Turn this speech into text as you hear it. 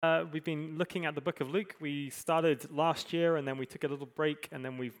We've been looking at the book of Luke. We started last year, and then we took a little break, and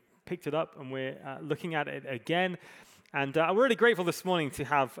then we've picked it up, and we're looking at it again. And we're really grateful this morning to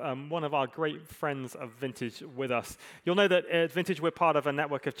have one of our great friends of Vintage with us. You'll know that at Vintage, we're part of a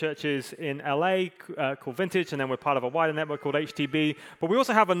network of churches in LA called Vintage, and then we're part of a wider network called HTB. But we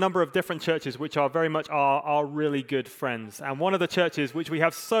also have a number of different churches which are very much our really good friends. And one of the churches which we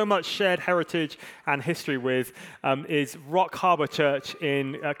have so much shared heritage and history with is Rock Harbor Church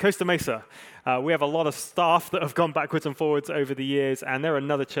in Costa Mesa. We have a lot of staff that have gone backwards and forwards over the years, and they're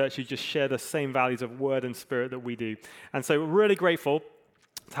another church who just share the same values of word and spirit that we do. And so we're really grateful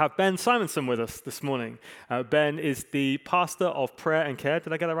to have Ben Simonson with us this morning. Ben is the pastor of prayer and care.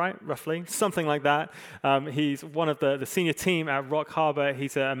 Did I get that right, roughly? Something like that. He's one of the senior team at Rock Harbor.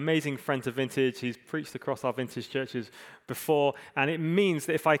 He's an amazing friend to Vintage. He's preached across our Vintage churches before, and it means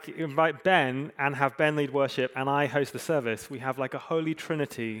that if I invite Ben and have Ben lead worship and I host the service, we have like a holy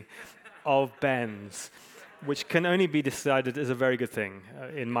trinity of Bens, which can only be decided as a very good thing,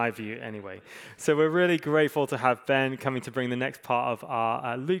 in my view anyway. So we're really grateful to have Ben coming to bring the next part of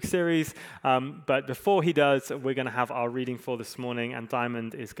our Luke series. But before he does, we're going to have our reading for this morning, and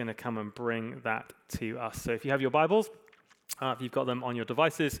Diamond is going to come and bring that to us. So if you have your Bibles, if you've got them on your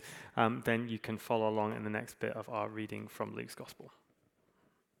devices, then you can follow along in the next bit of our reading from Luke's Gospel.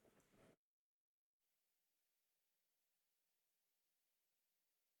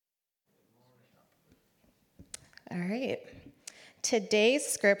 All right. Today's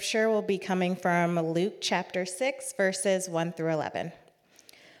scripture will be coming from Luke chapter 6, verses 1 through 11.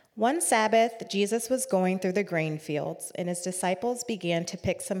 One Sabbath, Jesus was going through the grain fields, and his disciples began to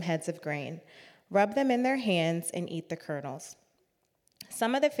pick some heads of grain, rub them in their hands, and eat the kernels.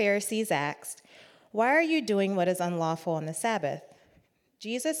 Some of the Pharisees asked, "Why are you doing what is unlawful on the Sabbath?"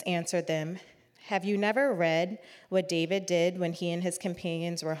 Jesus answered them, "Have you never read what David did when he and his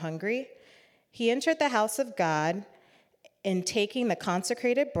companions were hungry? He entered the house of God, and taking the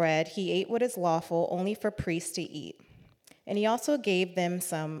consecrated bread, he ate what is lawful only for priests to eat. And he also gave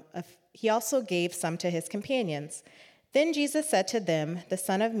some to his companions. Then Jesus said to them, 'The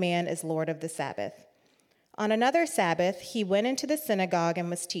Son of Man is Lord of the Sabbath.' On another Sabbath, he went into the synagogue and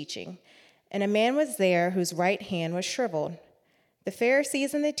was teaching, and a man was there whose right hand was shriveled. The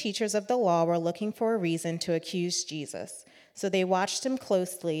Pharisees and the teachers of the law were looking for a reason to accuse Jesus, so they watched him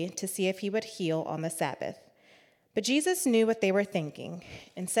closely to see if he would heal on the Sabbath. But Jesus knew what they were thinking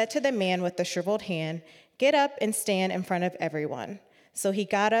and said to the man with the shriveled hand, 'Get up and stand in front of everyone.' So he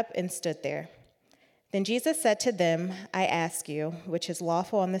got up and stood there. Then Jesus said to them, 'I ask you, which is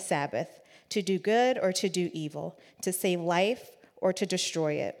lawful on the Sabbath, to do good or to do evil, to save life or to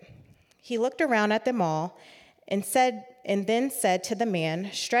destroy it?' He looked around at them all and then said to the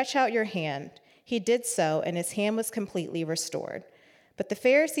man, 'Stretch out your hand.' He did so, and his hand was completely restored. But the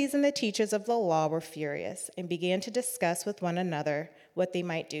Pharisees and the teachers of the law were furious and began to discuss with one another what they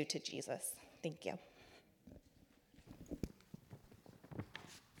might do to Jesus." Thank you.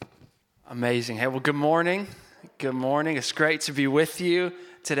 Amazing. Hey, well, good morning. Good morning. It's great to be with you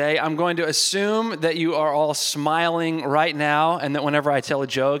today. I'm going to assume that you are all smiling right now, and that whenever I tell a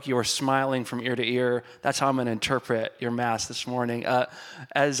joke, you are smiling from ear to ear. That's how I'm going to interpret your Mass this morning.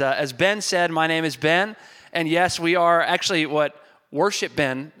 As Ben said, my name is Ben, and yes, we are actually Worship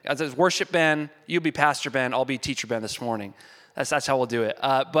Ben. As Worship Ben, you'll be Pastor Ben, I'll be Teacher Ben this morning. That's how we'll do it.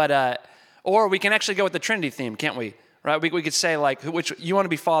 Or we can actually go with the Trinity theme, can't we? Right? We could say which you want to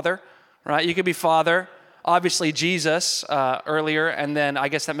be Father, right? You could be Father. Obviously Jesus earlier, and then I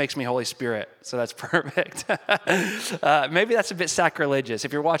guess that makes me Holy Spirit, so that's perfect. Maybe that's a bit sacrilegious.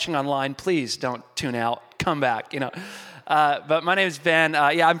 If you're watching online, please don't tune out. Come back, But my name is Ben.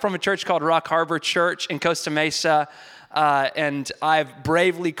 I'm from a church called Rock Harbor Church in Costa Mesa, and I've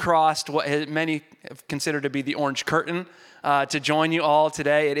bravely crossed what many have considered to be the orange curtain to join you all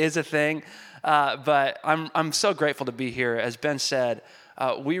today. It is a thing, but I'm so grateful to be here. As Ben said,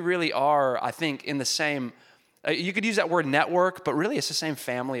 we really are, I think, in the same, you could use that word network, but really it's the same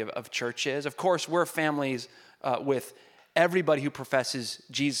family of churches. Of course, we're families with everybody who professes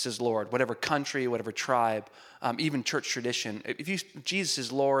Jesus as Lord, whatever country, whatever tribe, even church tradition. If Jesus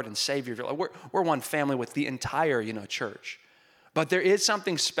is Lord and Savior, we're one family with the entire, church. But there is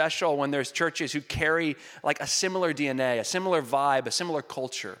something special when there's churches who carry like a similar DNA, a similar vibe, a similar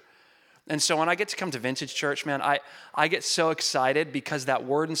culture. And so when I get to come to Vintage Church, man, I get so excited because that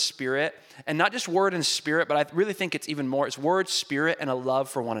word and spirit, and not just word and spirit, but I really think it's even more, it's word, spirit, and a love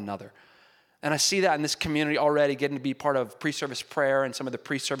for one another. And I see that in this community already, getting to be part of pre-service prayer and some of the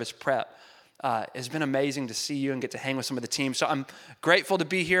pre-service prep. It's been amazing to see you and get to hang with some of the team. So I'm grateful to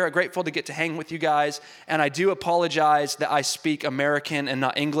be here, grateful to get to hang with you guys. And I do apologize that I speak American and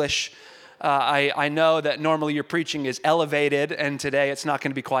not English. I know that normally your preaching is elevated, and today it's not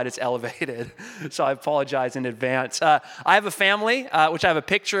going to be quite as elevated. So I apologize in advance. I have a family, which I have a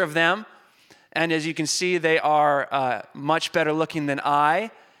picture of them. And as you can see, they are much better looking than I.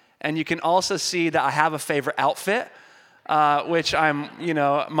 And you can also see that I have a favorite outfit. Which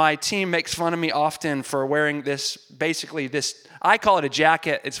my team makes fun of me often for wearing this, I call it a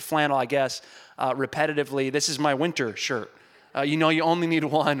jacket, it's a flannel, I guess, repetitively. This is my winter shirt. You only need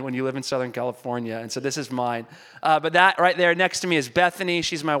one when you live in Southern California, and so this is mine. But that right there next to me is Bethany,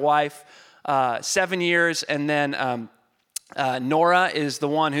 she's my wife, 7 years, and then Nora is the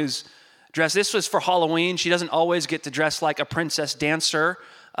one who's dressed. This was for Halloween. She doesn't always get to dress like a princess dancer,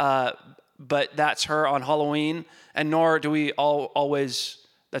 but that's her on Halloween. And nor do we always,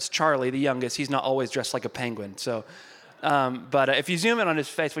 that's Charlie, the youngest, he's not always dressed like a penguin. So, but if you zoom in on his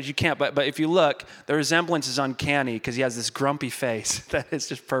face, which you can't, but if you look, the resemblance is uncanny because he has this grumpy face that is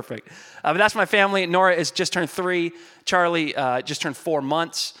just perfect. But that's my family. Nora is just turned 3. Charlie just turned 4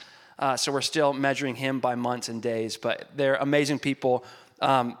 months. So we're still measuring him by months and days, but they're amazing people.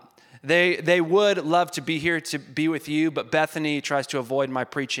 They would love to be here to be with you, but Bethany tries to avoid my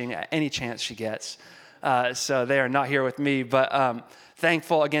preaching at any chance she gets. So they are not here with me, but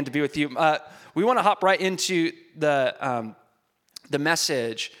thankful again to be with you. We want to hop right into the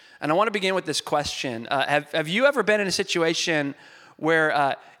message, and I want to begin with this question. Have you ever been in a situation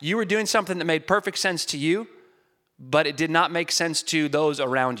where you were doing something that made perfect sense to you, but it did not make sense to those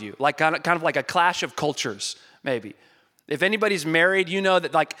around you? Like kind of like a clash of cultures, maybe. If anybody's married, you know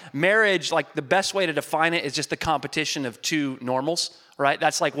that like marriage, like the best way to define it is just the competition of two normals, right?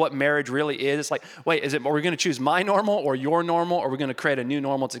 That's like what marriage really is. It's like, wait, are we going to choose my normal or your normal, or are we going to create a new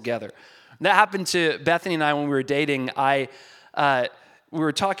normal together? And that happened to Bethany and I when we were dating. We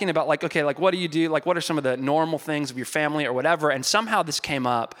were talking about like, okay, like what do you do? Like what are some of the normal things of your family or whatever? And somehow this came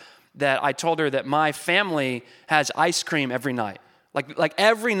up that I told her that my family has ice cream every night. Like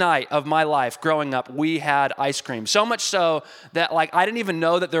every night of my life growing up, we had ice cream. So much so that like I didn't even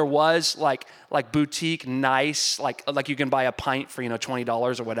know that there was like boutique nice, like you can buy a pint for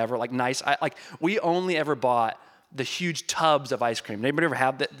 $20 or whatever, like nice. We only ever bought the huge tubs of ice cream. Anybody ever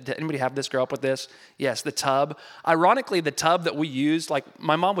have that? Did anybody have this? Grow up with this? Yes, the tub. Ironically, the tub that we used, like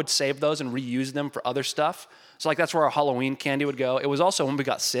my mom would save those and reuse them for other stuff. So like that's where our Halloween candy would go. It was also when we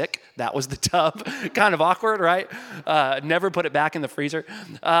got sick, that was the tub. Kind of awkward, right? Never put it back in the freezer.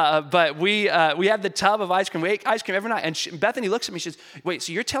 But we had the tub of ice cream. We ate ice cream every night. And Bethany looks at me, she says, wait,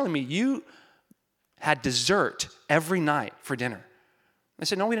 so you're telling me you had dessert every night for dinner? I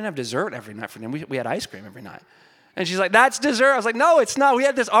said, no, we didn't have dessert every night for dinner. We had ice cream every night. And she's like, that's dessert. I was like, no, it's not. We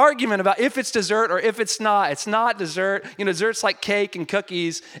had this argument about if it's dessert or if it's not. It's not dessert. Dessert's like cake and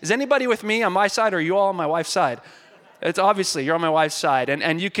cookies. Is anybody with me on my side, or are you all on my wife's side? It's obviously, you're on my wife's side.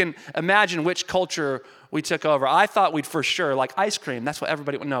 And you can imagine which culture we took over. I thought we'd for sure, like ice cream, that's what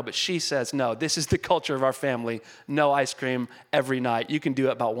everybody would know. But she says, no, this is the culture of our family. No ice cream every night. You can do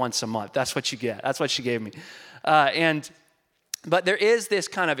it about once a month. That's what you get. That's what she gave me. But there is this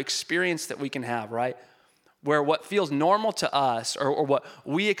kind of experience that we can have, right? Where what feels normal to us or what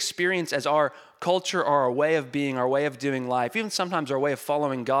we experience as our culture or our way of being, our way of doing life, even sometimes our way of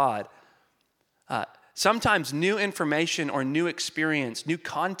following God, sometimes new information or new experience, new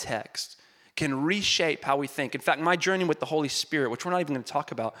context can reshape how we think. In fact, my journey with the Holy Spirit, which we're not even going to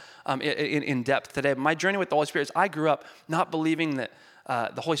talk about in depth today, but my journey with the Holy Spirit is I grew up not believing that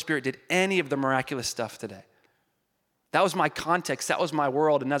the Holy Spirit did any of the miraculous stuff today. That was my context. That was my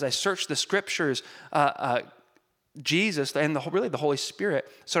world. And as I searched the scriptures, Jesus and really the Holy Spirit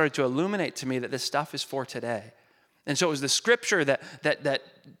started to illuminate to me that this stuff is for today. And so it was the scripture that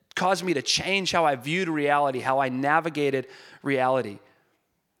caused me to change how I viewed reality, how I navigated reality.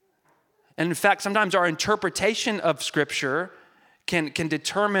 And in fact, sometimes our interpretation of scripture can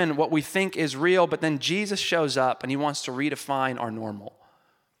determine what we think is real, but then Jesus shows up and he wants to redefine our normal.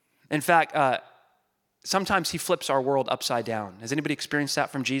 In fact, sometimes he flips our world upside down. Has anybody experienced that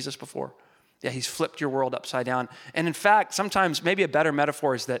from Jesus before? Yeah, he's flipped your world upside down. And in fact, sometimes maybe a better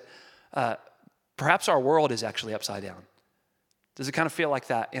metaphor is that perhaps our world is actually upside down. Does it kind of feel like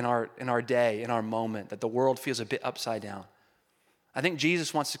that in our day, in our moment, that the world feels a bit upside down? I think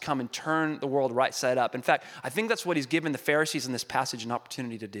Jesus wants to come and turn the world right side up. In fact, I think that's what he's given the Pharisees in this passage an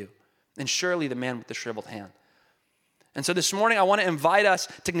opportunity to do. And surely the man with the shriveled hand. And so this morning, I want to invite us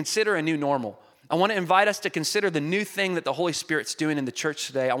to consider a new normal. I want to invite us to consider the new thing that the Holy Spirit's doing in the church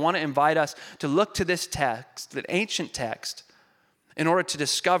today. I want to invite us to look to this text, that ancient text, in order to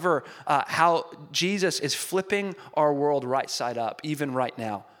discover how Jesus is flipping our world right side up, even right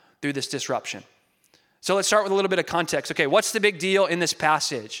now, through this disruption. So let's start with a little bit of context. Okay, what's the big deal in this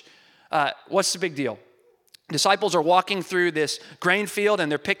passage? What's the big deal? Disciples are walking through this grain field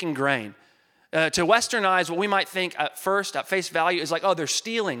and they're picking grain. To Western eyes, what we might think at first, at face value, is like, oh, they're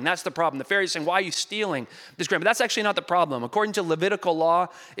stealing. That's the problem. The Pharisees saying, why are you stealing this grain? But that's actually not the problem. According to Levitical law,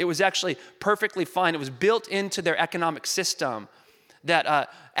 it was actually perfectly fine. It was built into their economic system that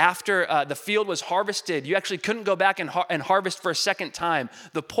after the field was harvested, you actually couldn't go back and harvest for a second time.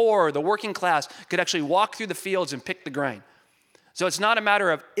 The poor, the working class, could actually walk through the fields and pick the grain. So it's not a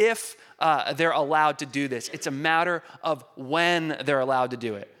matter of if they're allowed to do this. It's a matter of when they're allowed to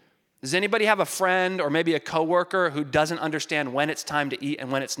do it. Does anybody have a friend or maybe a coworker who doesn't understand when it's time to eat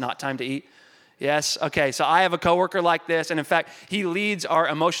and when it's not time to eat? Yes? Okay, so I have a coworker like this, and in fact, he leads our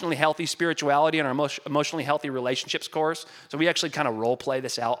emotionally healthy spirituality and our emotionally healthy relationships course. So we actually kind of role play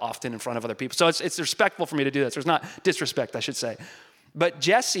this out often in front of other people. So it's respectful for me to do this. There's not disrespect, I should say. But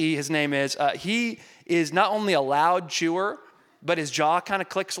Jesse, his name is, he is not only a loud chewer, but his jaw kind of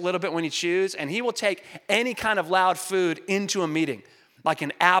clicks a little bit when he chews, and he will take any kind of loud food into a meeting, like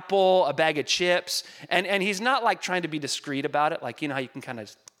an apple, a bag of chips, and he's not like trying to be discreet about it, like, you know how you can kind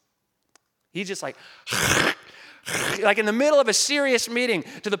of, he's just like in the middle of a serious meeting,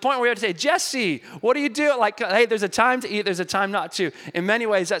 to the point where we have to say, Jesse, what do you do? Like, hey, there's a time to eat, there's a time not to. In many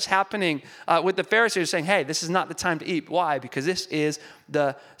ways, that's happening with the Pharisees saying, hey, this is not the time to eat. Why? Because this is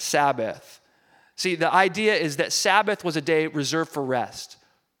the Sabbath. See, the idea is that Sabbath was a day reserved for rest.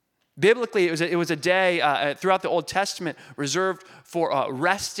 Biblically, it was a day throughout the Old Testament reserved for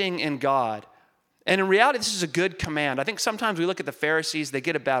resting in God. And in reality, this is a good command. I think sometimes we look at the Pharisees, they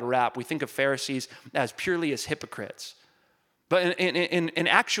get a bad rap. We think of Pharisees as purely as hypocrites. But in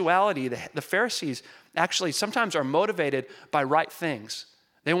actuality, the Pharisees actually sometimes are motivated by right things.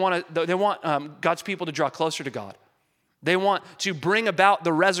 They want God's people to draw closer to God. They want to bring about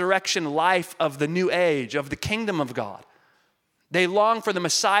the resurrection life of the new age, of the kingdom of God. They long for the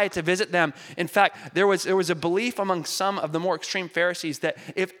Messiah to visit them. In fact, there was a belief among some of the more extreme Pharisees that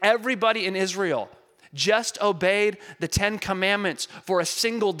if everybody in Israel just obeyed the 10 Commandments for a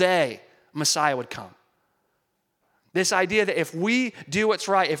single day, Messiah would come. This idea that if we do what's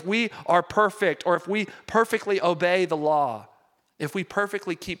right, if we are perfect, or if we perfectly obey the law, if we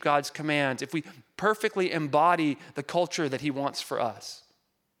perfectly keep God's commands, if we perfectly embody the culture that He wants for us,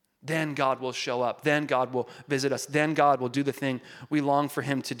 then God will show up. Then God will visit us. Then God will do the thing we long for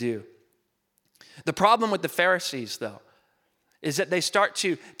Him to do. The problem with the Pharisees, though, is that they start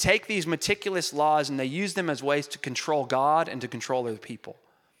to take these meticulous laws and they use them as ways to control God and to control other people.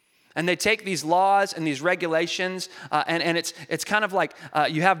 And they take these laws and these regulations, and it's kind of like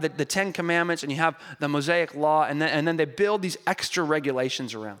you have the 10 Commandments and you have the Mosaic Law, and then they build these extra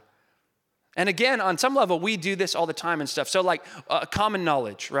regulations around. And again, on some level, we do this all the time and stuff. So like common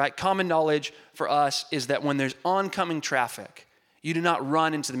knowledge, right? Common knowledge for us is that when there's oncoming traffic, you do not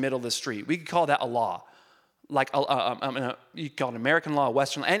run into the middle of the street. We could call that a law. Like you call it American law,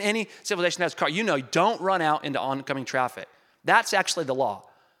 Western law, and any civilization that has a car, don't run out into oncoming traffic. That's actually the law,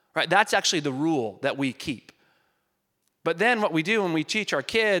 right? That's actually the rule that we keep. But then what we do when we teach our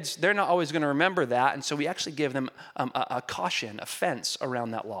kids, they're not always going to remember that, and so we actually give them a caution, a fence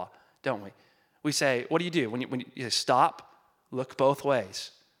around that law, don't we? We say, what do you do? When you stop, look both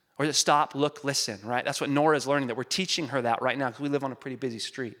ways. Or is it stop, look, listen, right? That's what Nora's learning, that we're teaching her that right now because we live on a pretty busy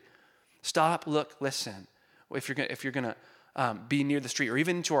street. Stop, look, listen. If you're going to be near the street or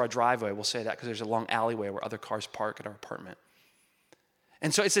even into our driveway, we'll say that because there's a long alleyway where other cars park at our apartment.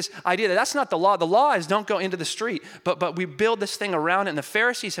 And so it's this idea that that's not the law. The law is don't go into the street, but we build this thing around it, and the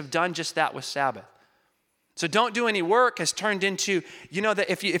Pharisees have done just that with Sabbath. So don't do any work has turned into, that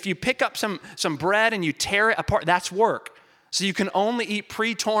if you pick up some bread and you tear it apart, that's work. So you can only eat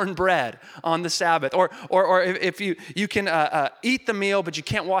pre-torn bread on the Sabbath. Or if you can eat the meal, but you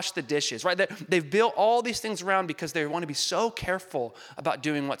can't wash the dishes, right? They've built all these things around because they want to be so careful about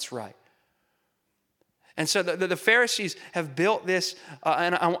doing what's right. And so the Pharisees have built this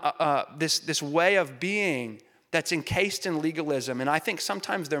this way of being that's encased in legalism. And I think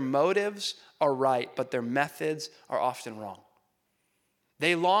sometimes their motives are right, but their methods are often wrong.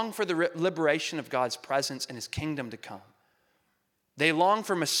 They long for the liberation of God's presence and His kingdom to come. They long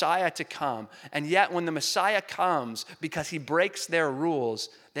for Messiah to come, and yet when the Messiah comes, because He breaks their rules,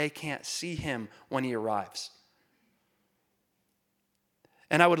 they can't see Him when He arrives.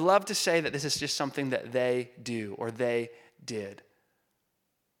 And I would love to say that this is just something that they do or they did.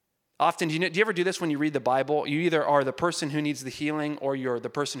 Often, do you ever do this when you read the Bible? You either are the person who needs the healing or you're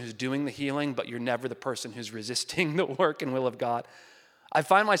the person who's doing the healing, but you're never the person who's resisting the work and will of God. I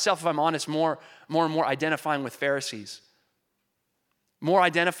find myself, if I'm honest, more and more identifying with Pharisees. More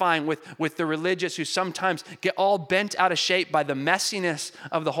identifying with the religious who sometimes get all bent out of shape by the messiness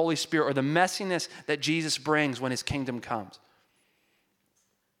of the Holy Spirit or the messiness that Jesus brings when his kingdom comes.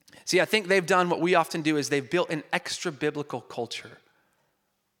 See, I think they've done what we often do is they've built an extra biblical culture.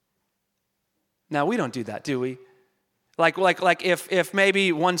 Now, we don't do that, do we? Like if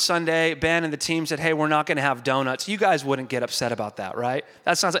maybe one Sunday Ben and the team said, hey, we're not going to have donuts, you guys wouldn't get upset about that, right?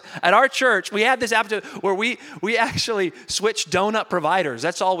 That sounds like, at our church, we had this episode where we actually switched donut providers.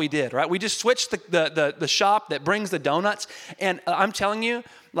 That's all we did, right? We just switched the shop that brings the donuts. And I'm telling you,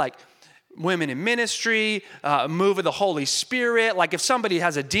 like, women in ministry, move of the Holy Spirit. Like if somebody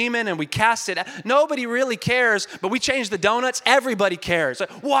has a demon and we cast it, nobody really cares, but we change the donuts, everybody cares. Like,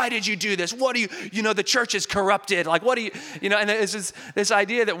 why did you do this? What do you the church is corrupted. Like, what do and it's this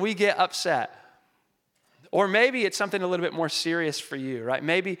idea that we get upset. Or maybe it's something a little bit more serious for you, right?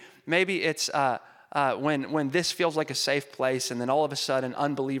 Maybe it's when this feels like a safe place and then all of a sudden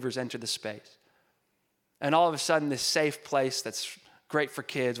unbelievers enter the space. And all of a sudden this safe place that's great for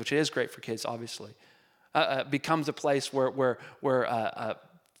kids, which is great for kids, obviously, becomes a place where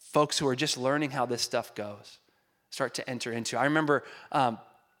folks who are just learning how this stuff goes start to enter into. I remember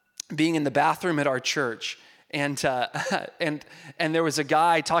being in the bathroom at our church, and there was a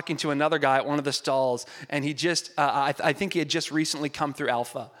guy talking to another guy at one of the stalls, and he just, I think he had just recently come through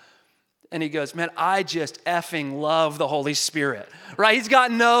Alpha. And he goes, man, I just effing love the Holy Spirit, right? He's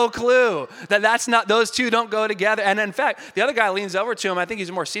got no clue that's not, those two don't go together. And in fact, the other guy leans over to him. I think he's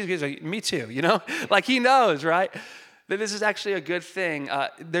more seasoned. He's like, me too, Like he knows, right? That this is actually a good thing.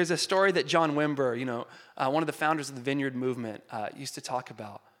 There's a story that John Wimber, one of the founders of the Vineyard Movement, used to talk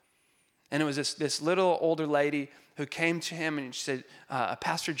about. And it was this little older lady who came to him and she said,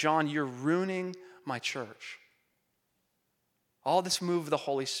 Pastor John, you're ruining my church. All this move of the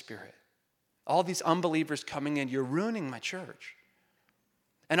Holy Spirit. All these unbelievers coming in, you're ruining my church.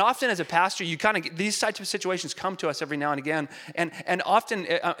 And often as a pastor, you kind of get these types of situations come to us every now and again. And often,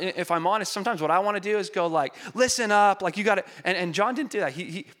 if I'm honest, sometimes what I want to do is go like, listen up, like you got to, and John didn't do that.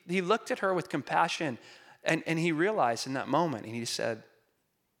 He looked at her with compassion and he realized in that moment, and he said,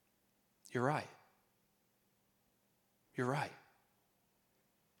 you're right. You're right.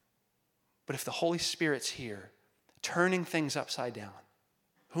 But if the Holy Spirit's here, turning things upside down,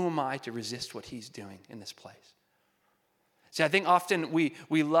 who am I to resist what he's doing in this place? See, I think often we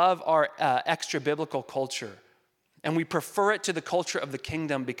love our extra biblical culture, and we prefer it to the culture of the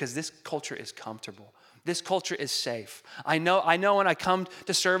kingdom because this culture is comfortable. This culture is safe. I know when I come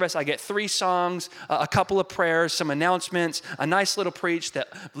to service, I get 3 songs, a couple of prayers, some announcements, a nice little preach that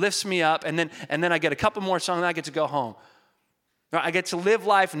lifts me up, and then I get a couple more songs and I get to go home. I get to live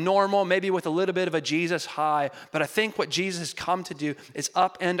life normal, maybe with a little bit of a Jesus high, but I think what Jesus has come to do is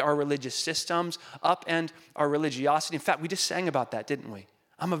upend our religious systems, upend our religiosity. In fact, we just sang about that, didn't we?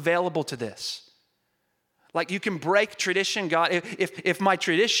 I'm available to this. Like you can break tradition, God. If my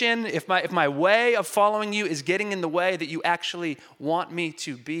tradition, if my way of following you is getting in the way that you actually want me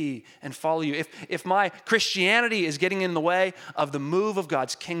to be and follow you, if my Christianity is getting in the way of the move of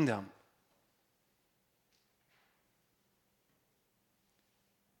God's kingdom,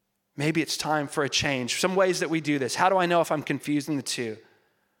 maybe it's time for a change. Some ways that we do this. How do I know if I'm confusing the two?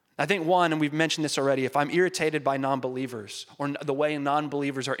 I think one, and we've mentioned this already, if I'm irritated by non-believers or the way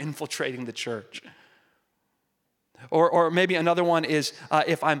non-believers are infiltrating the church. Or maybe another one is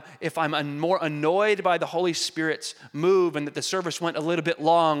if I'm more annoyed by the Holy Spirit's move and that the service went a little bit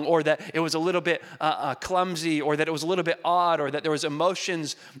long, or that it was a little bit clumsy, or that it was a little bit odd, or that there was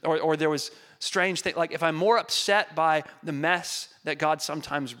emotions, or there was strange things. Like if I'm more upset by the mess that God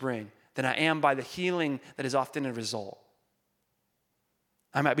sometimes brings than I am by the healing that is often a result.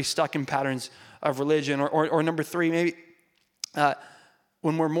 I might be stuck in patterns of religion. Or number 3, maybe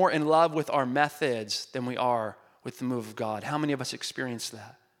when we're more in love with our methods than we are with the move of God. How many of us experience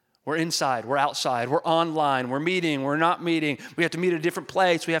that? We're inside, we're outside, we're online, we're meeting, we're not meeting. We have to meet at a different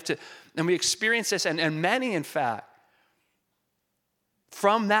place. And we experience this, and many, in fact,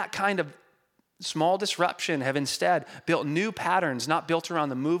 from that kind of small disruption have instead built new patterns, not built around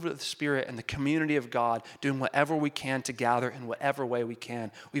the move of the Spirit and the community of God, doing whatever we can to gather in whatever way we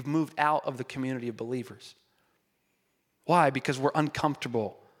can. We've moved out of the community of believers. Why? Because we're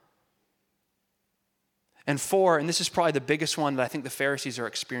uncomfortable. And 4, and this is probably the biggest one that I think the Pharisees are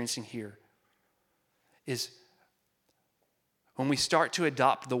experiencing here, is when we start to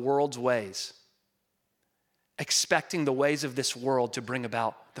adopt the world's ways, expecting the ways of this world to bring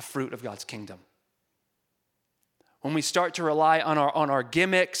about the fruit of God's kingdom. When we start to rely on our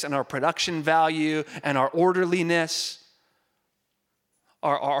gimmicks and our production value and our orderliness,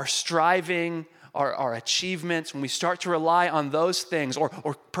 our striving, our achievements, when we start to rely on those things, or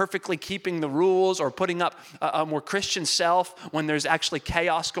perfectly keeping the rules, or putting up a more Christian self when there's actually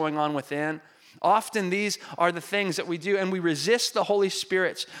chaos going on within, often these are the things that we do, and we resist the Holy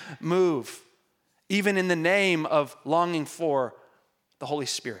Spirit's move, even in the name of longing for the Holy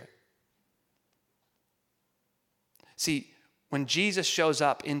Spirit. See, when Jesus shows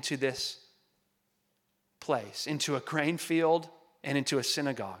up into this place, into a grain field and into a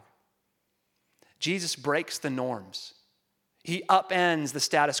synagogue, Jesus breaks the norms. He upends the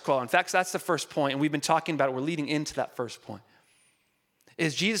status quo. In fact, that's the first point, and we've been talking about it. We're leading into that first point.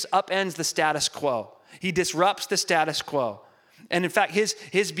 Is Jesus upends the status quo. He disrupts the status quo. And in fact,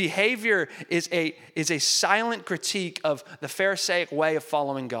 his behavior is a silent critique of the Pharisaic way of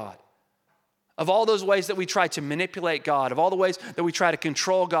following God. Of all those ways that we try to manipulate God, of all the ways that we try to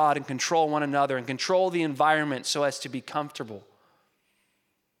control God and control one another and control the environment so as to be comfortable.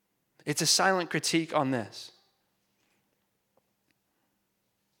 It's a silent critique on this.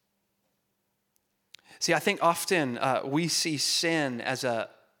 See, I think often we see sin as a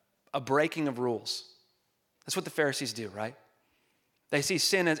breaking of rules. That's what the Pharisees do, right? They see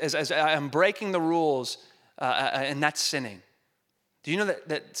sin as I'm breaking the rules, and that's sinning. Do you know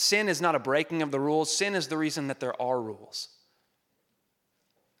that sin is not a breaking of the rules? Sin is the reason that there are rules.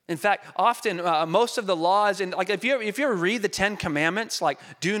 In fact, often most of the laws, and like if you ever read the 10 Commandments, like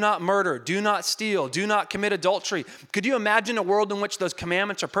do not murder, do not steal, do not commit adultery, could you imagine a world in which those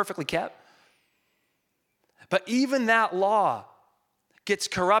commandments are perfectly kept? But even that law gets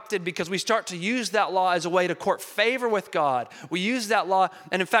corrupted because we start to use that law as a way to court favor with God. We use that law,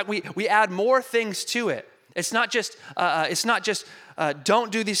 and in fact, we add more things to it. It's not just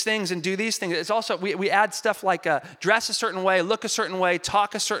don't do these things and do these things. It's also, we add stuff like dress a certain way, look a certain way,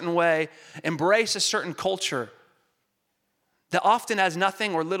 talk a certain way, embrace a certain culture that often has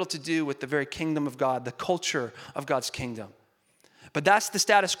nothing or little to do with the very kingdom of God, the culture of God's kingdom. But that's the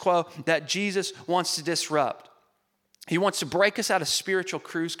status quo that Jesus wants to disrupt. He wants to break us out of spiritual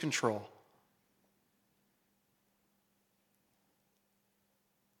cruise control.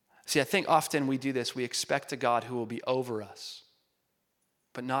 See, I think often we do this. We expect a God who will be over us,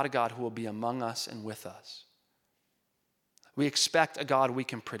 but not a God who will be among us and with us. We expect a God we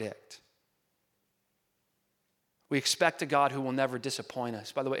can predict. We expect a God who will never disappoint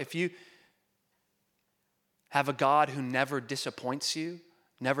us. By the way, if you have a God who never disappoints you,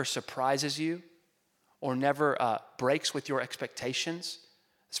 never surprises you, or never breaks with your expectations,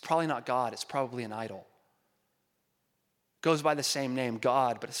 it's probably not God. It's probably an idol. Goes by the same name,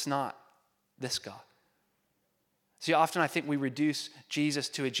 God, but it's not this God. See, often I think we reduce Jesus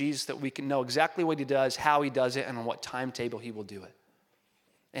to a Jesus that we can know exactly what he does, how he does it, and on what timetable he will do it.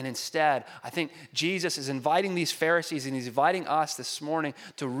 And instead, I think Jesus is inviting these Pharisees and he's inviting us this morning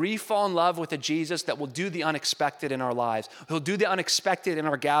to re-fall in love with a Jesus that will do the unexpected in our lives. He'll do the unexpected in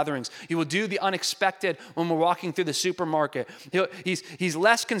our gatherings. He will do the unexpected when we're walking through the supermarket. He's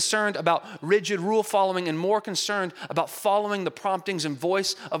less concerned about rigid rule following and more concerned about following the promptings and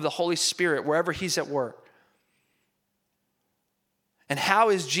voice of the Holy Spirit wherever he's at work. And how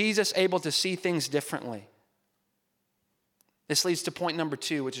is Jesus able to see things differently? This leads to point number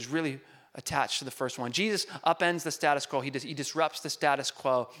 2, which is really attached to the first one. Jesus upends the status quo. He disrupts the status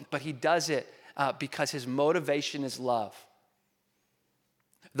quo, but he does it because his motivation is love.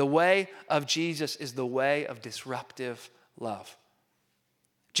 The way of Jesus is the way of disruptive love.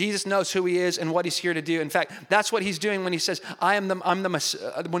 Jesus knows who he is and what he's here to do. In fact, that's what he's doing when he says, I'm the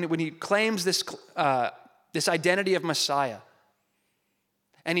Messiah, when he claims this identity of Messiah.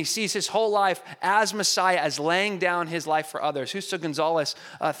 And he sees his whole life as Messiah, as laying down his life for others. Justo Gonzalez,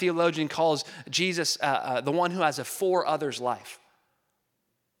 a theologian, calls Jesus the one who has a for others life.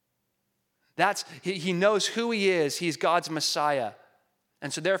 He knows who he is. He's God's Messiah.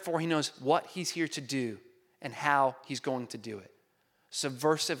 And so therefore he knows what he's here to do and how he's going to do it.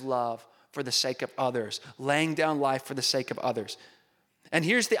 Subversive love for the sake of others. Laying down life for the sake of others. And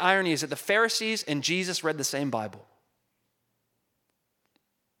here's the irony, is that the Pharisees and Jesus read the same Bible.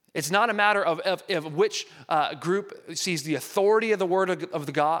 It's not a matter of which group sees the authority of the word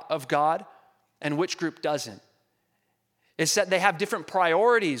of God and which group doesn't. It's that they have different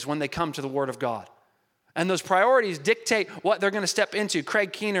priorities when they come to the word of God. And those priorities dictate what they're going to step into.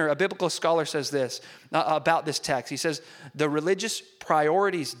 Craig Keener, a biblical scholar, says this about this text. He says, the religious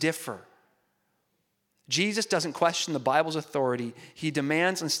priorities differ. Jesus doesn't question the Bible's authority. He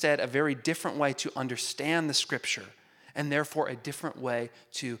demands instead a very different way to understand the scripture, and therefore a different way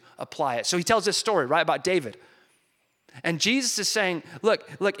to apply it. So he tells this story, right, about David. And Jesus is saying, look,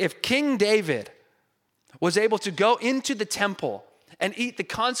 if King David was able to go into the temple and eat the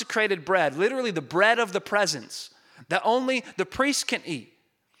consecrated bread, literally the bread of the presence, that only the priest can eat,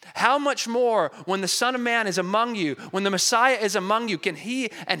 how much more when the Son of Man is among you, when the Messiah is among you, can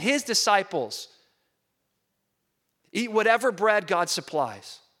he and his disciples eat whatever bread God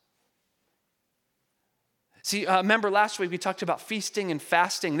supplies? See, remember last week we talked about feasting and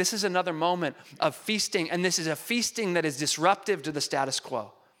fasting. This is another moment of feasting, and this is a feasting that is disruptive to the status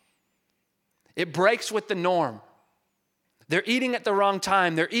quo. It breaks with the norm. They're eating at the wrong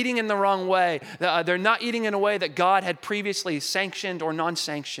time. They're eating in the wrong way. They're not eating in a way that God had previously sanctioned or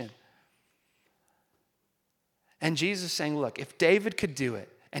non-sanctioned. And Jesus is saying, look, if David could do it,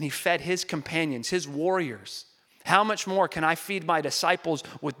 and he fed his companions, his warriors, how much more can I feed my disciples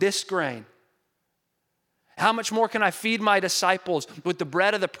with this grain? How much more can I feed my disciples with the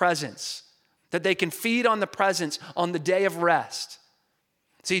bread of the presence, that they can feed on the presence on the day of rest?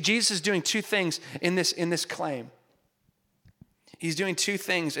 See, Jesus is doing two things in this claim. He's doing two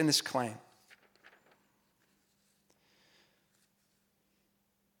things in this claim.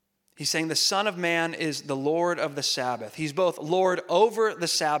 He's saying the Son of Man is the Lord of the Sabbath. He's both Lord over the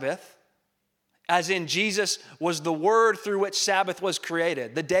Sabbath, as in Jesus was the word through which Sabbath was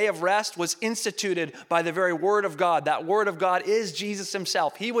created. The day of rest was instituted by the very word of God. That word of God is Jesus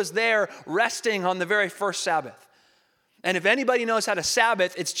himself. He was there resting on the very first Sabbath. And if anybody knows how to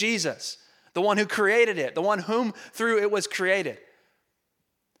Sabbath, it's Jesus, the one who created it, the one whom through it was created.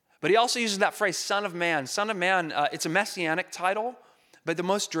 But he also uses that phrase, Son of Man. Son of Man, it's a messianic title, but the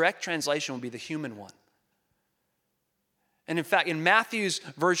most direct translation would be the human one. And in fact, in Matthew's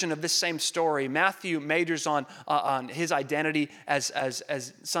version of this same story, Matthew majors on his identity as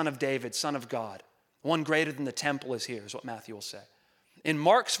son of David, son of God. One greater than the temple is here, is what Matthew will say. In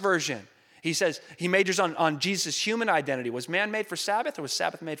Mark's version, he says he majors on Jesus' human identity. Was man made for Sabbath, or was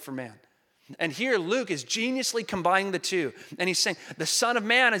Sabbath made for man? And here Luke is geniusly combining the two. And he's saying the Son of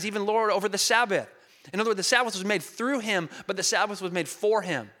Man is even Lord over the Sabbath. In other words, the Sabbath was made through him, but the Sabbath was made for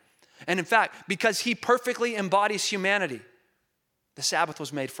him. And in fact, because he perfectly embodies humanity, the Sabbath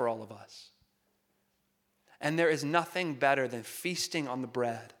was made for all of us. And there is nothing better than feasting on the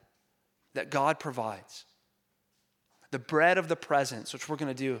bread that God provides. The bread of the presence, which we're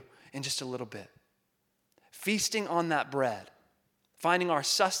going to do in just a little bit. Feasting on that bread. Finding our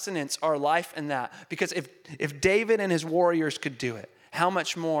sustenance, our life in that. Because if David and his warriors could do it, how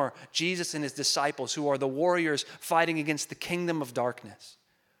much more Jesus and his disciples, who are the warriors fighting against the kingdom of darkness.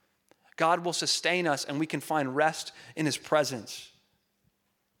 God will sustain us, and we can find rest in his presence.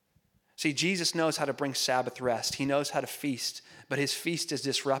 See, Jesus knows how to bring Sabbath rest. He knows how to feast, but his feast is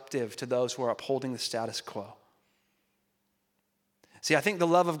disruptive to those who are upholding the status quo. See, I think the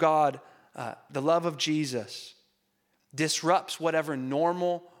love of God, the love of Jesus, disrupts whatever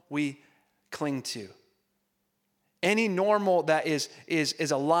normal we cling to. Any normal that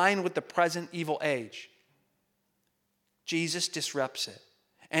is aligned with the present evil age. Jesus disrupts it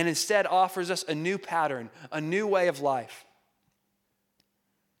and instead offers us a new pattern, a new way of life.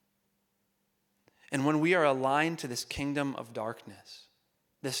 And when we are aligned to this kingdom of darkness,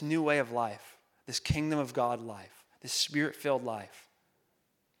 this new way of life, this kingdom of God life, this spirit-filled life,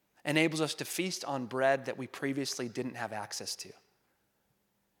 enables us to feast on bread that we previously didn't have access to.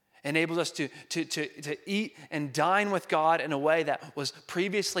 Enables us to eat and dine with God in a way that was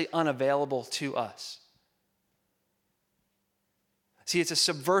previously unavailable to us. See, it's a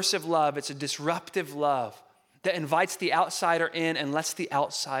subversive love. It's a disruptive love that invites the outsider in and lets the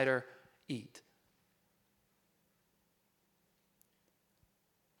outsider eat.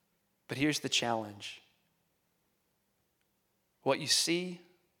 But here's the challenge. What you see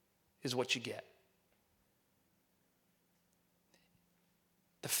is what you get.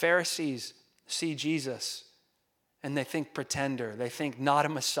 The Pharisees see Jesus and they think pretender. They think not a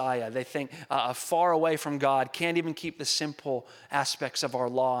Messiah. They think far away from God, can't even keep the simple aspects of our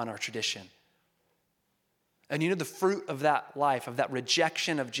law and our tradition. And you know the fruit of that life, of that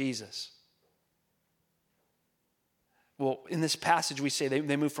rejection of Jesus. Well, in this passage we say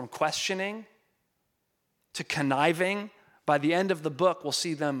they move from questioning to conniving. By the end of the book, we'll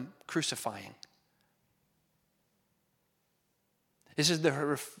see them crucifying. This is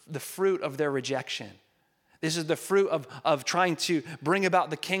the fruit of their rejection. This is the fruit of trying to bring about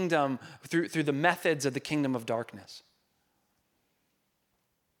the kingdom through the methods of the kingdom of darkness.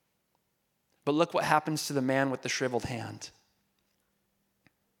 But look what happens to the man with the shriveled hand.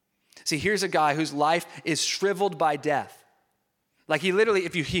 See, here's a guy whose life is shriveled by death. Like he literally,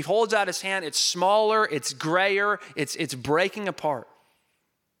 if he holds out his hand, it's smaller, it's grayer, it's breaking apart.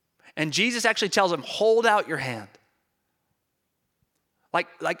 And Jesus actually tells him, hold out your hand. Like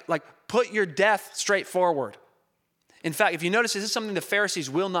put your death straight forward. In fact, if you notice, this is something the Pharisees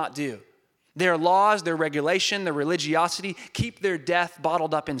will not do. Their laws, their regulation, their religiosity keep their death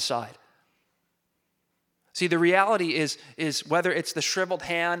bottled up inside. See, the reality is whether it's the shriveled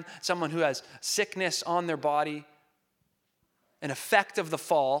hand, someone who has sickness on their body, an effect of the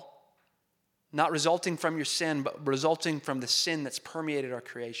fall, not resulting from your sin, but resulting from the sin that's permeated our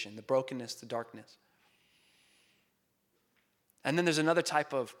creation, the brokenness, the darkness. And then there's another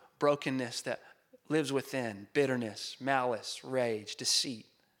type of brokenness that lives within: bitterness, malice, rage, deceit,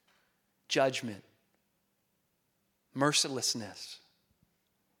 judgment, mercilessness.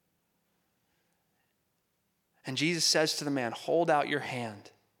 And Jesus says to the man, hold out your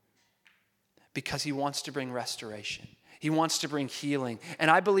hand, because he wants to bring restoration. He wants to bring healing. And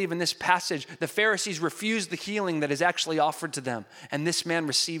I believe in this passage, the Pharisees refuse the healing that is actually offered to them, and this man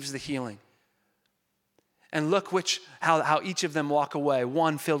receives the healing. And look how each of them walk away,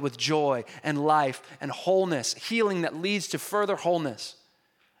 one filled with joy and life and wholeness, healing that leads to further wholeness,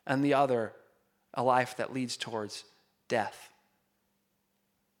 and the other, a life that leads towards death.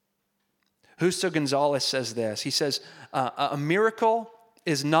 Justo Gonzalez says this. He says, a miracle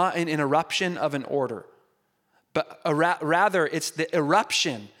is not an interruption of an order, but rather it's the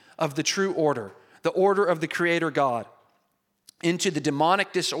eruption of the true order, the order of the Creator God, into the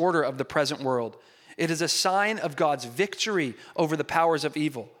demonic disorder of the present world. It is a sign of God's victory over the powers of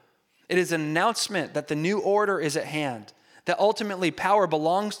evil. It is an announcement that the new order is at hand, that ultimately power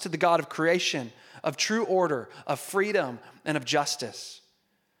belongs to the God of creation, of true order, of freedom, and of justice.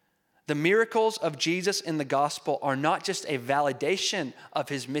 The miracles of Jesus in the gospel are not just a validation of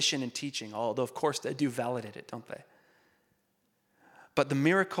his mission and teaching, although of course they do validate it, don't they? But the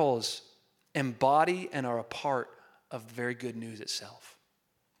miracles embody and are a part of the very good news itself.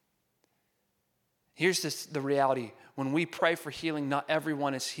 Here's the reality. When we pray for healing, not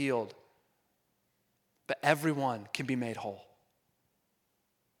everyone is healed, but everyone can be made whole.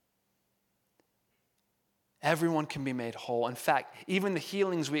 Everyone can be made whole. In fact, even the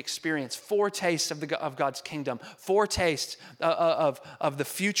healings we experience, foretastes of God's kingdom, foretastes of the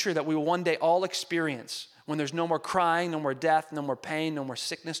future that we will one day all experience, when there's no more crying, no more death, no more pain, no more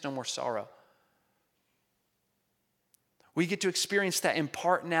sickness, no more sorrow. We get to experience that in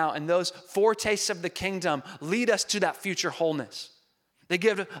part now, and those foretastes of the kingdom lead us to that future wholeness. They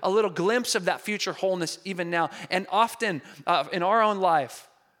give a little glimpse of that future wholeness even now. And often in our own life,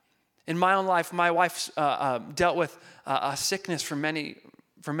 in my own life, my wife dealt with a sickness for many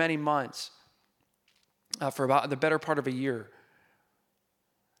months, for about the better part of a year.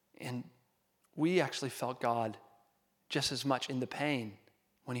 And we actually felt God just as much in the pain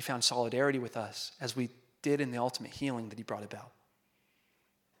when he found solidarity with us as we did in the ultimate healing that he brought about.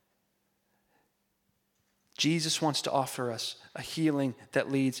 Jesus wants to offer us a healing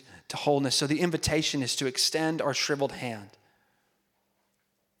that leads to wholeness. So the invitation is to extend our shriveled hand,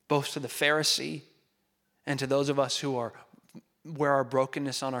 both to the Pharisee and to those of us who wear our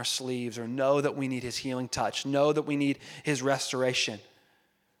brokenness on our sleeves, or know that we need his healing touch, know that we need his restoration.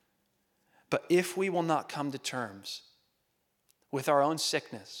 But if we will not come to terms with our own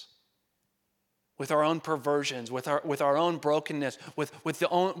sickness, with our own perversions, with our own brokenness, with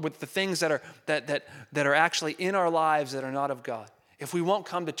the things that are actually in our lives that are not of God, if we won't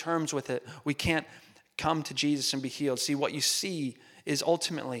come to terms with it, we can't come to Jesus and be healed. See, what you see is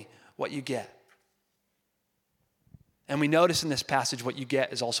ultimately what you get. And we notice in this passage, what you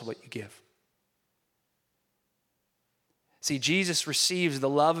get is also what you give. See, Jesus receives the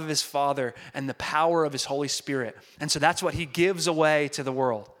love of his Father and the power of his Holy Spirit. And so that's what he gives away to the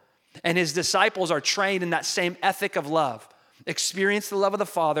world. And his disciples are trained in that same ethic of love. Experience the love of the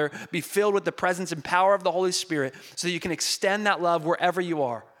Father, be filled with the presence and power of the Holy Spirit so that you can extend that love wherever you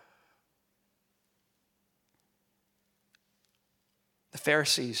are. The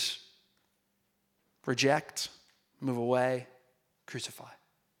Pharisees reject, move away, crucify.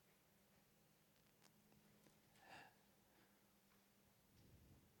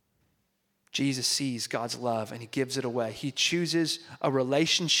 Jesus sees God's love and he gives it away. He chooses a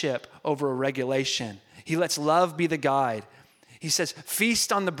relationship over a regulation. He lets love be the guide. He says,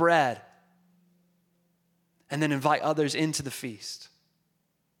 feast on the bread, and then invite others into the feast.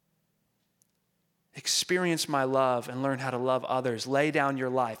 Experience my love and learn how to love others. Lay down your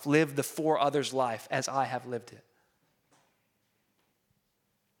life. Live the for others life as I have lived it.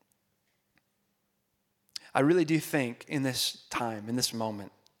 I really do think in this time, in this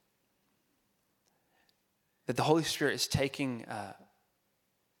moment, that the Holy Spirit is taking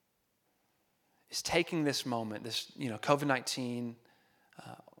this moment, this COVID-19,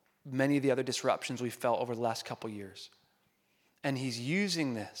 many of the other disruptions we've felt over the last couple years, and he's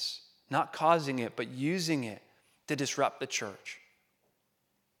using this, not causing it, but using it to disrupt the church.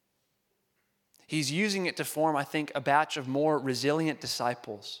 He's using it to form, I think, a batch of more resilient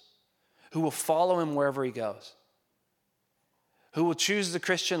disciples who will follow him wherever he goes, who will choose the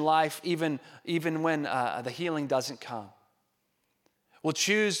Christian life even when the healing doesn't come, will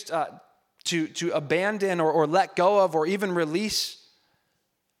choose to abandon or let go of or even release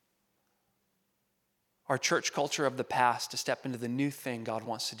our church culture of the past to step into the new thing God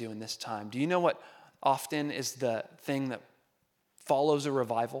wants to do in this time. Do you know what often is the thing that follows a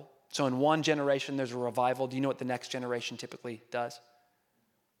revival? So in one generation, there's a revival. Do you know what the next generation typically does?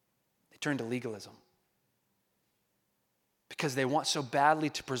 They turn to legalism. Because they want so badly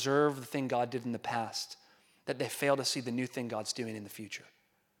to preserve the thing God did in the past that they fail to see the new thing God's doing in the future.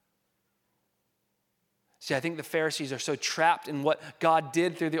 See, I think the Pharisees are so trapped in what God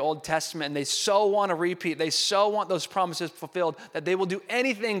did through the Old Testament, and they so want to repeat, they so want those promises fulfilled that they will do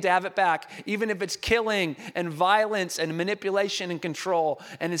anything to have it back, even if it's killing and violence and manipulation and control.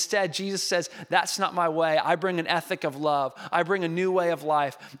 And instead, Jesus says, that's not my way. I bring an ethic of love. I bring a new way of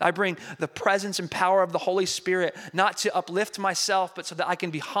life. I bring the presence and power of the Holy Spirit, not to uplift myself, but so that I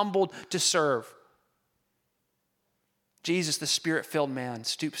can be humbled to serve. Jesus, the Spirit-filled man,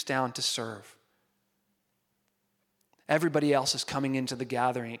 stoops down to serve. Everybody else is coming into the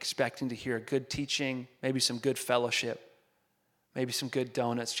gathering expecting to hear good teaching, maybe some good fellowship, maybe some good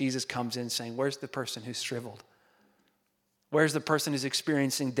donuts. Jesus comes in saying, where's the person who's shriveled? Where's the person who's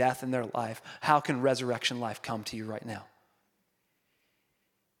experiencing death in their life? How can resurrection life come to you right now?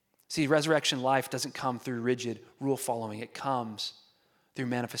 See, resurrection life doesn't come through rigid rule following. It comes through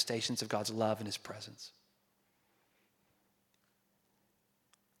manifestations of God's love and his presence.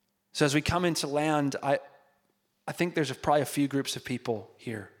 So as we come into land, I think there's probably a few groups of people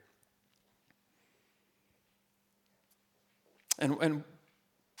here. And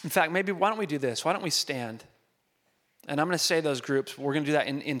in fact, maybe why don't we do this? Why don't we stand? And I'm going to say those groups. We're going to do that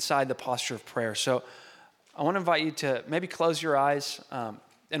inside the posture of prayer. So I want to invite you to maybe close your eyes.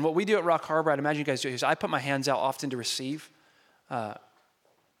 And what we do at Rock Harbor, I'd imagine you guys do, is I put my hands out often to receive. Because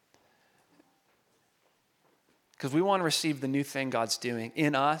we want to receive the new thing God's doing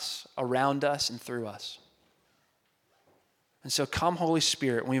in us, around us, and through us. And so come, Holy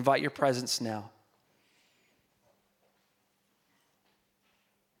Spirit, we invite your presence now.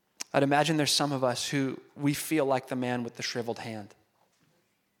 I'd imagine there's some of us who we feel like the man with the shriveled hand.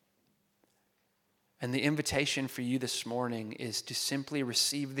 And the invitation for you this morning is to simply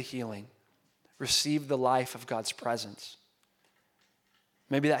receive the healing, receive the life of God's presence.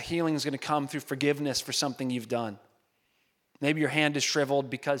 Maybe that healing is going to come through forgiveness for something you've done. Maybe your hand is shriveled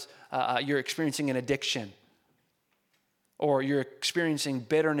because you're experiencing an addiction, or you're experiencing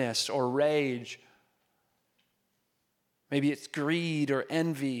bitterness or rage. Maybe it's greed or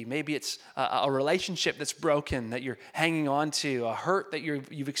envy. Maybe it's a relationship that's broken that you're hanging on to, a hurt that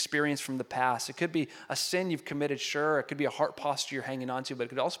you've experienced from the past. It could be a sin you've committed, sure. It could be a heart posture you're hanging on to, but it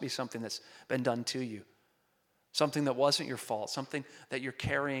could also be something that's been done to you. Something that wasn't your fault, something that you're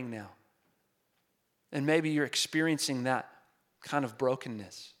carrying now. And maybe you're experiencing that kind of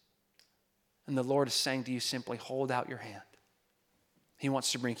brokenness. And the Lord is saying to you simply, hold out your hand. He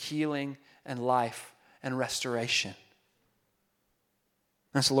wants to bring healing and life and restoration.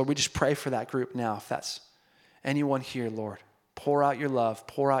 And so, Lord, we just pray for that group now. If that's anyone here, Lord, pour out your love,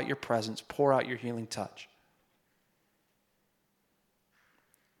 pour out your presence, pour out your healing touch.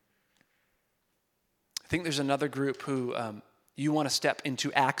 I think there's another group who you want to step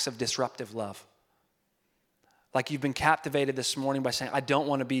into acts of disruptive love. Like you've been captivated this morning by saying, I don't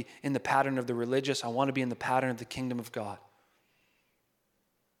want to be in the pattern of the religious. I want to be in the pattern of the kingdom of God.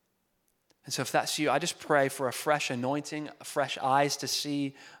 And so if that's you, I just pray for a fresh anointing, fresh eyes to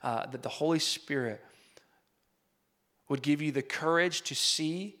see that the Holy Spirit would give you the courage to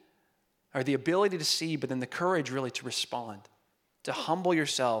see, or the ability to see, but then the courage really to respond, to humble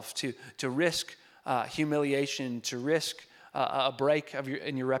yourself, to risk humiliation, to risk a break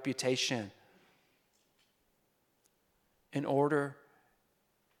in your reputation in order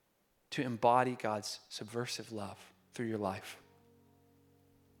to embody God's subversive love through your life.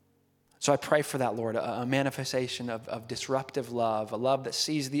 So I pray for that, Lord, a manifestation of disruptive love, a love that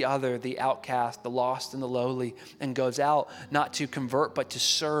sees the other, the outcast, the lost, and the lowly, and goes out not to convert, but to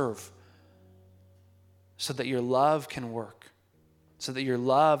serve, so that your love can work, so that your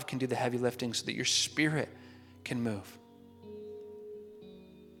love can do the heavy lifting, so that your spirit can move.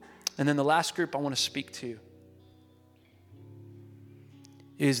 And then the last group I want to speak to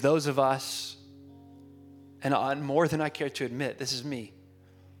is those of us, and more than I care to admit, this is me,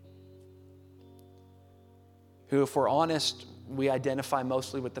 who, if we're honest, we identify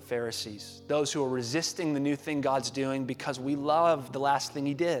mostly with the Pharisees, those who are resisting the new thing God's doing because we love the last thing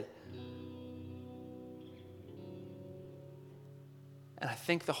he did. And I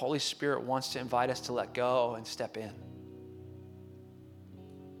think the Holy Spirit wants to invite us to let go and step in.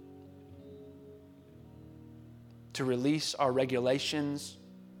 To release our regulations,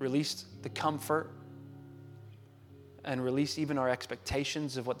 release the comfort, and release even our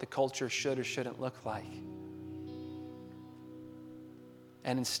expectations of what the culture should or shouldn't look like.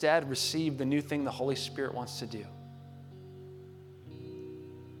 And instead receive the new thing the Holy Spirit wants to do.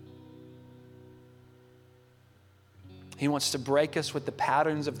 He wants to break us with the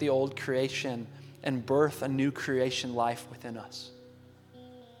patterns of the old creation and birth a new creation life within us.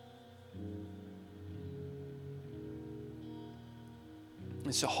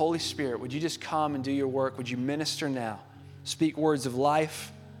 And so, Holy Spirit, would you just come and do your work? Would you minister now? Speak words of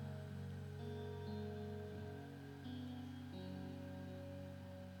life.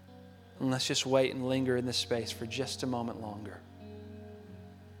 And let's just wait and linger in this space for just a moment longer.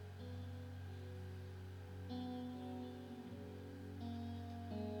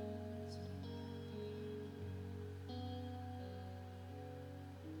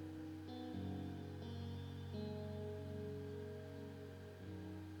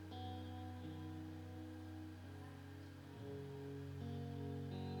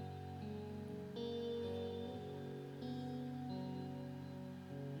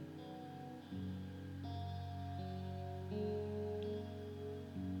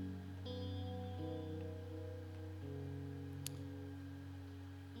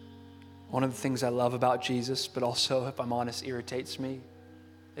 One of the things I love about Jesus, but also, if I'm honest, irritates me,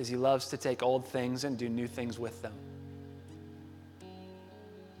 is he loves to take old things and do new things with them.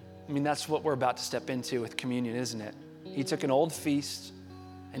 I mean, that's what we're about to step into with communion, isn't it? He took an old feast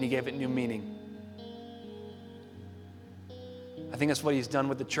and he gave it new meaning. I think that's what he's done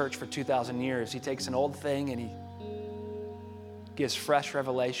with the church for 2,000 years. He takes an old thing and he gives fresh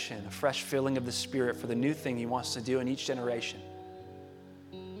revelation, a fresh filling of the Spirit for the new thing he wants to do in each generation.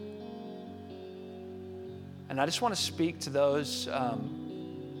 And I just want to speak to those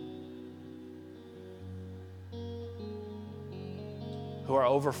who are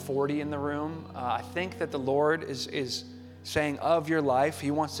over 40 in the room. I think that the Lord is saying of your life,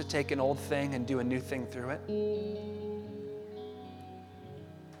 he wants to take an old thing and do a new thing through it.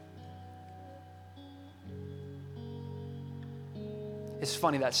 It's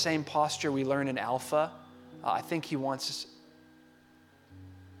funny, that same posture we learn in Alpha, I think he wants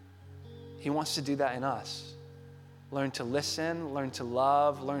to do that in us. Learn to listen, learn to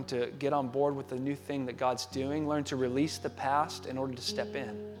love, learn to get on board with the new thing that God's doing, learn to release the past in order to step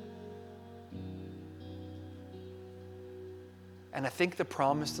in. And I think the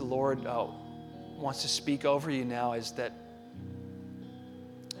promise the Lord wants to speak over you now is that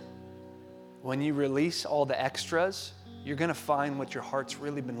when you release all the extras, you're going to find what your heart's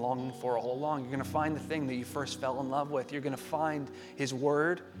really been longing for all along. You're going to find the thing that you first fell in love with. You're going to find his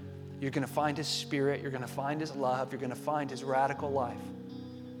word. You're going to find his Spirit. You're going to find his love. You're going to find his radical life.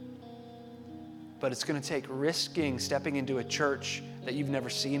 But it's going to take risking stepping into a church that you've never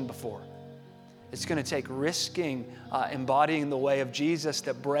seen before. It's going to take risking embodying the way of Jesus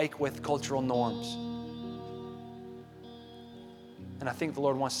that break with cultural norms. And I think the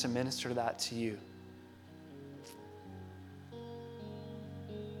Lord wants to minister that to you.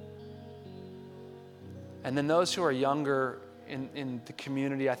 And then those who are younger in the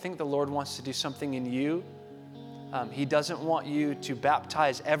community, I think the Lord wants to do something in you. He doesn't want you to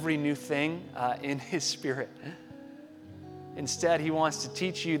baptize every new thing in his Spirit. Instead, he wants to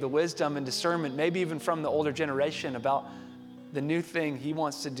teach you the wisdom and discernment, maybe even from the older generation, about the new thing he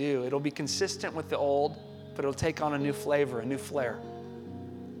wants to do. It'll be consistent with the old, but it'll take on a new flavor, a new flair.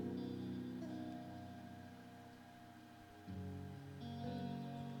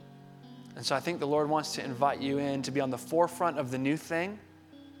 And so I think the Lord wants to invite you in to be on the forefront of the new thing,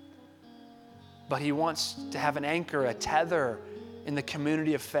 but he wants to have an anchor, a tether in the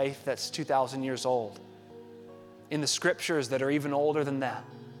community of faith that's 2,000 years old, in the scriptures that are even older than that.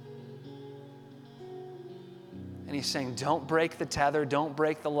 And he's saying, don't break the tether, don't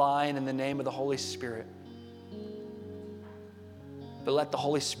break the line in the name of the Holy Spirit. But let the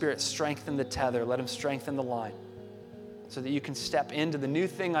Holy Spirit strengthen the tether, let him strengthen the line, so that you can step into the new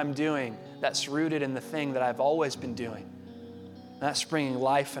thing I'm doing that's rooted in the thing that I've always been doing. And that's bringing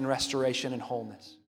life and restoration and wholeness.